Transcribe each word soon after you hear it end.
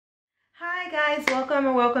Guys, welcome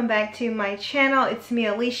or welcome back to my channel. It's me,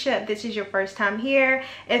 Alicia. If this is your first time here,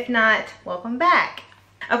 if not, welcome back.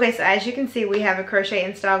 Okay, so as you can see, we have a crochet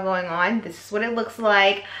install going on. This is what it looks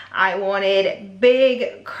like. I wanted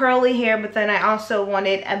big curly hair, but then I also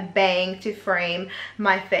wanted a bang to frame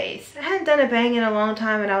my face. I hadn't done a bang in a long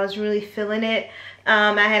time and I was really feeling it.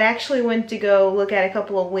 I had actually went to go look at a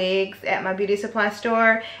couple of wigs at my beauty supply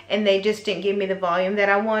store and they just didn't give me the volume that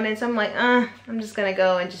I wanted. So I'm like, I'm just gonna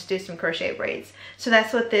go and just do some crochet braids. So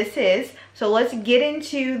that's what this is. So let's get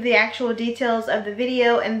into the actual details of the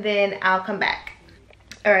video and then I'll come back.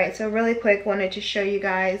 Alright, so really quick, wanted to show you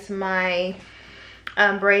guys my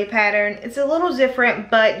braid pattern. It's a little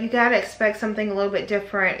different, but you gotta expect something a little bit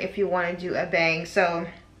different if you want to do a bang. So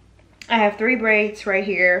I have 3 braids right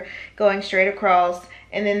here going straight across,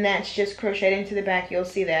 and then that's just crocheted into the back. You'll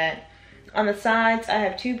see that. On the sides, I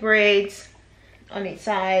have 2 braids on each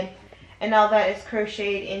side, and all that is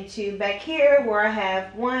crocheted into back here where I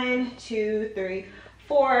have 1, 2, 3,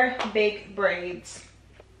 4 big braids.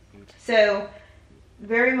 So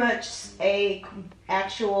very much a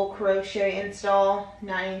actual crochet install,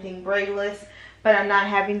 not anything braidless, but I'm not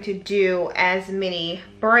having to do as many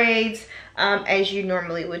braids as you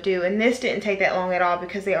normally would do. And this didn't take that long at all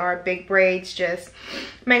because they are big braids. Just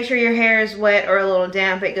make sure your hair is wet or a little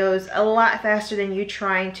damp. It goes a lot faster than you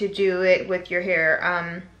trying to do it with your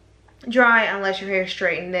hair dry, unless your hair is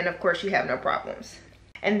straight, and then of course you have no problems.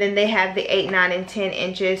 And then they have the 8, 9, and 10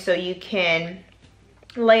 inches, so you can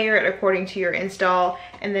layer it according to your install.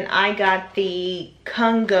 And then I got the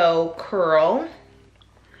Kongo curl,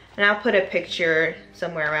 and I'll put a picture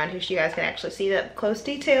somewhere around here so you guys can actually see that close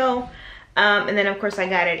detail. And then of course I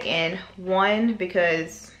got it in 1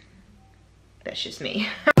 because that's just me.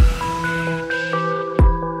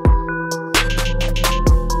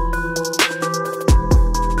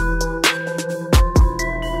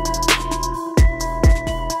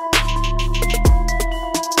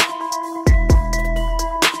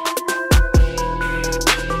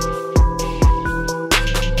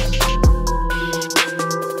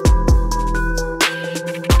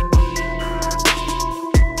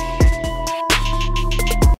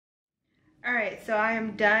 So I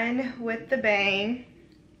am done with the bang.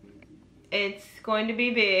 It's going to be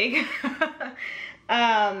big.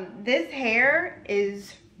 This hair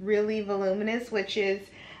is really voluminous, which is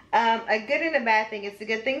a good and a bad thing. It's a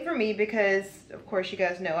good thing for me because, of course, you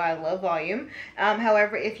guys know I love volume.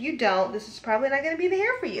 However, if you don't, this is probably not going to be the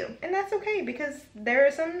hair for you. And that's okay, because there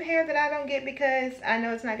is some hair that I don't get because I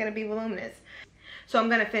know it's not going to be voluminous. So I'm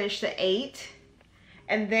going to finish the 8,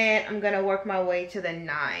 and then I'm going to work my way to the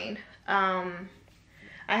 9.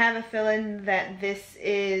 I have a feeling that this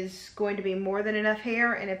is going to be more than enough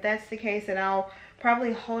hair, and if that's the case, then I'll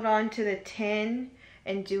probably hold on to the 10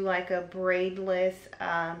 and do like a braidless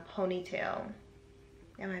ponytail.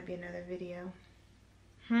 That might be another video.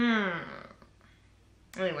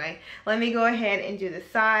 Anyway, let me go ahead and do the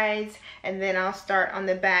sides, and then I'll start on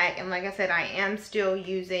the back. And like I said, I am still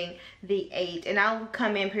using the 8, and I'll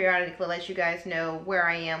come in periodically to let you guys know where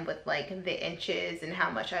I am with like the inches and how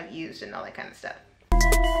much I've used and all that kind of stuff.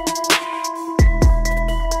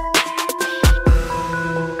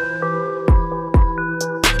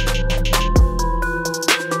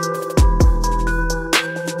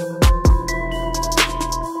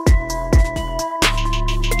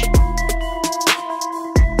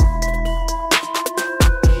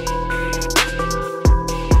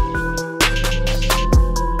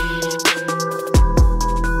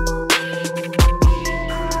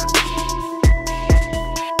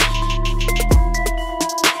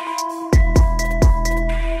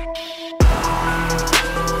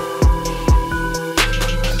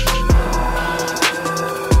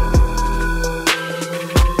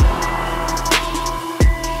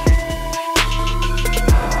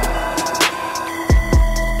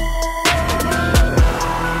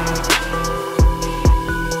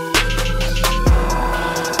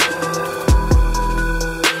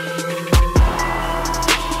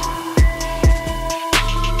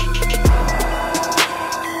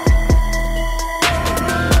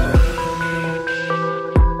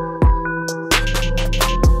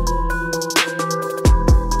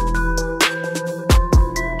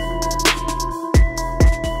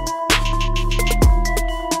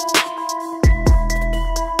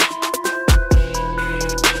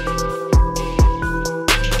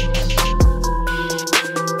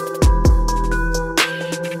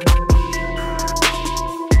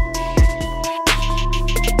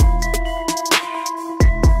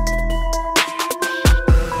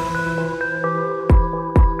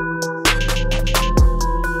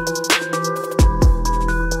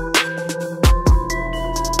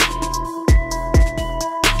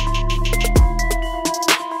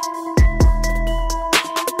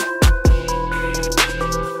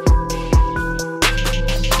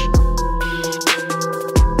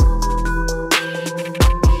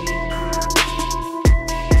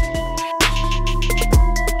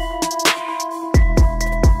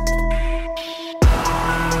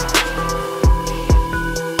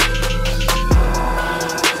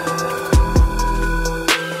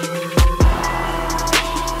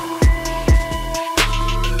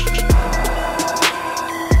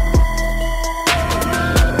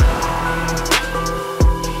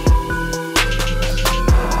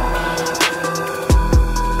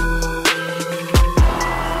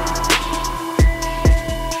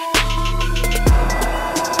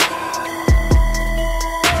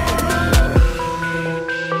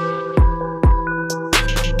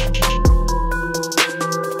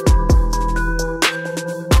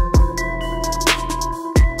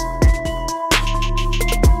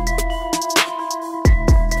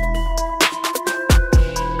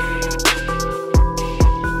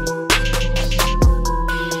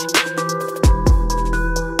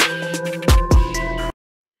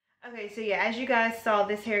 Okay, so yeah, as you guys saw,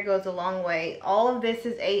 this hair goes a long way. All of this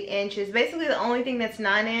is 8 inches. Basically, the only thing that's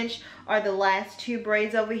 9 inch are the last 2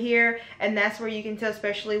 braids over here. And that's where you can tell,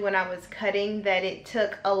 especially when I was cutting, that it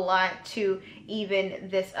took a lot to even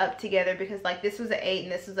this up together, because like this was an 8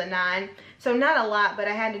 and this was a 9. So not a lot, but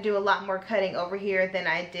I had to do a lot more cutting over here than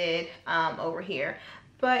I did over here.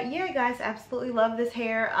 But yeah, guys, absolutely love this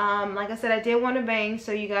hair. Like I said, I did want to bang,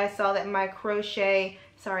 so you guys saw that my crochet,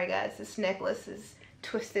 sorry guys, this necklace is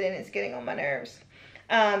twisted and it's getting on my nerves.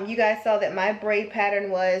 You guys saw that my braid pattern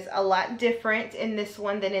was a lot different in this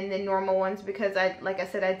one than in the normal ones, because like I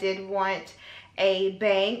said, I did want a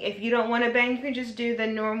bang. If you don't want a bang, you can just do the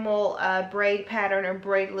normal braid pattern or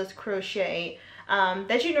braidless crochet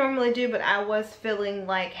that you normally do, but I was feeling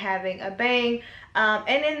like having a bang.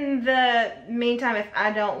 And in the meantime, if I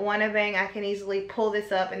don't want a bang, I can easily pull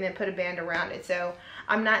this up and then put a band around it. So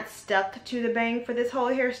I'm not stuck to the bang for this whole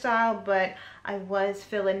hairstyle, but I was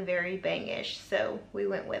feeling very bangish, so we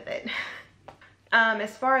went with it.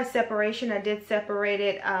 As far as separation, I did separate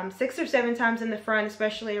it 6 or 7 times in the front,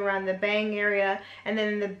 especially around the bang area, and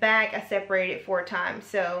then in the back I separated it 4 times.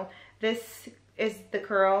 So this is the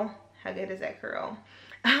curl. How good is that curl?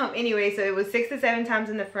 Anyway, so it was 6 to 7 times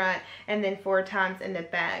in the front and then 4 times in the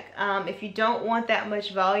back. If you don't want that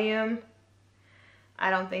much volume, I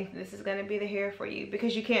don't think this is going to be the hair for you,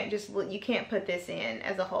 because you can't put this in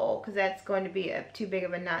as a whole, because that's going to be too big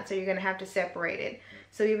of a knot. So you're going to have to separate it.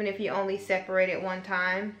 So even if you only separate it 1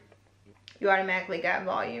 time, you automatically got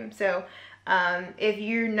volume. So if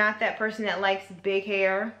you're not that person that likes big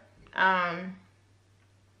hair, I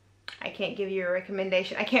can't give you a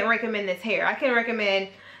recommendation. I can't recommend this hair. I can recommend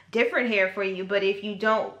different hair for you, but if you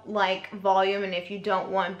don't like volume and if you don't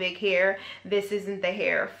want big hair, this isn't the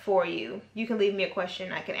hair for you. You can leave me a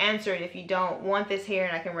question. I can answer it if you don't want this hair,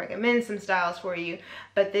 and I can recommend some styles for you.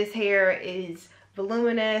 But this hair is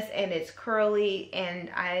voluminous and it's curly and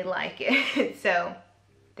I like it. So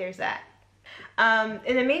there's that.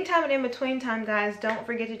 In the meantime and in between time, guys, don't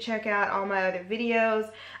forget to check out all my other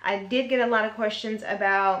videos. I did get a lot of questions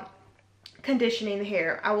about conditioning the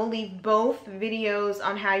hair. I will leave both videos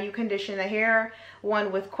on how you condition the hair,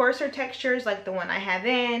 one with coarser textures like the one I have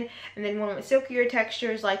in, and then one with silkier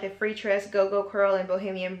textures like the free tress, go-go curl, and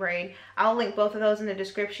bohemian braid. I'll link both of those in the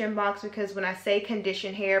description box, because when I say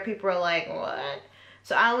condition hair, people are like, what?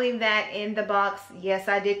 So I'll leave that in the box. Yes,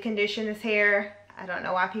 I did condition this hair. I don't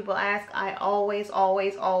know why people ask. I always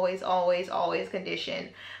condition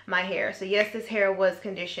my hair. So yes, this hair was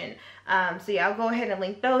conditioned. So yeah, I'll go ahead and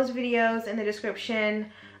link those videos in the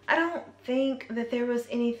description. I don't think that there was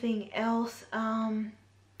anything else.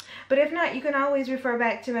 But if not, you can always refer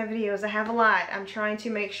back to my videos. I have a lot. I'm trying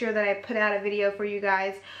to make sure that I put out a video for you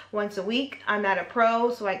guys once a week. I'm not a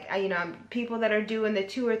pro, so I'm people that are doing the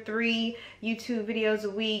 2 or 3 YouTube videos a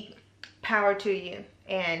week, power to you.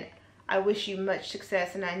 And I wish you much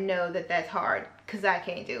success, and I know that that's hard, because I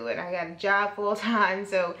can't do it. I got a job full time,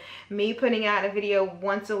 so me putting out a video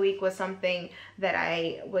once a week was something that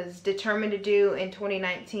I was determined to do in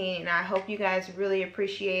 2019, and I hope you guys really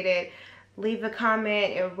appreciate it. Leave a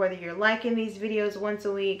comment or whether you're liking these videos once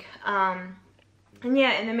a week. And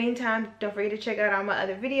yeah, in the meantime, don't forget to check out all my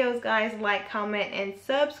other videos, guys. Like, comment, and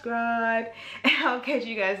subscribe, and I'll catch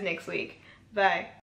you guys next week. Bye.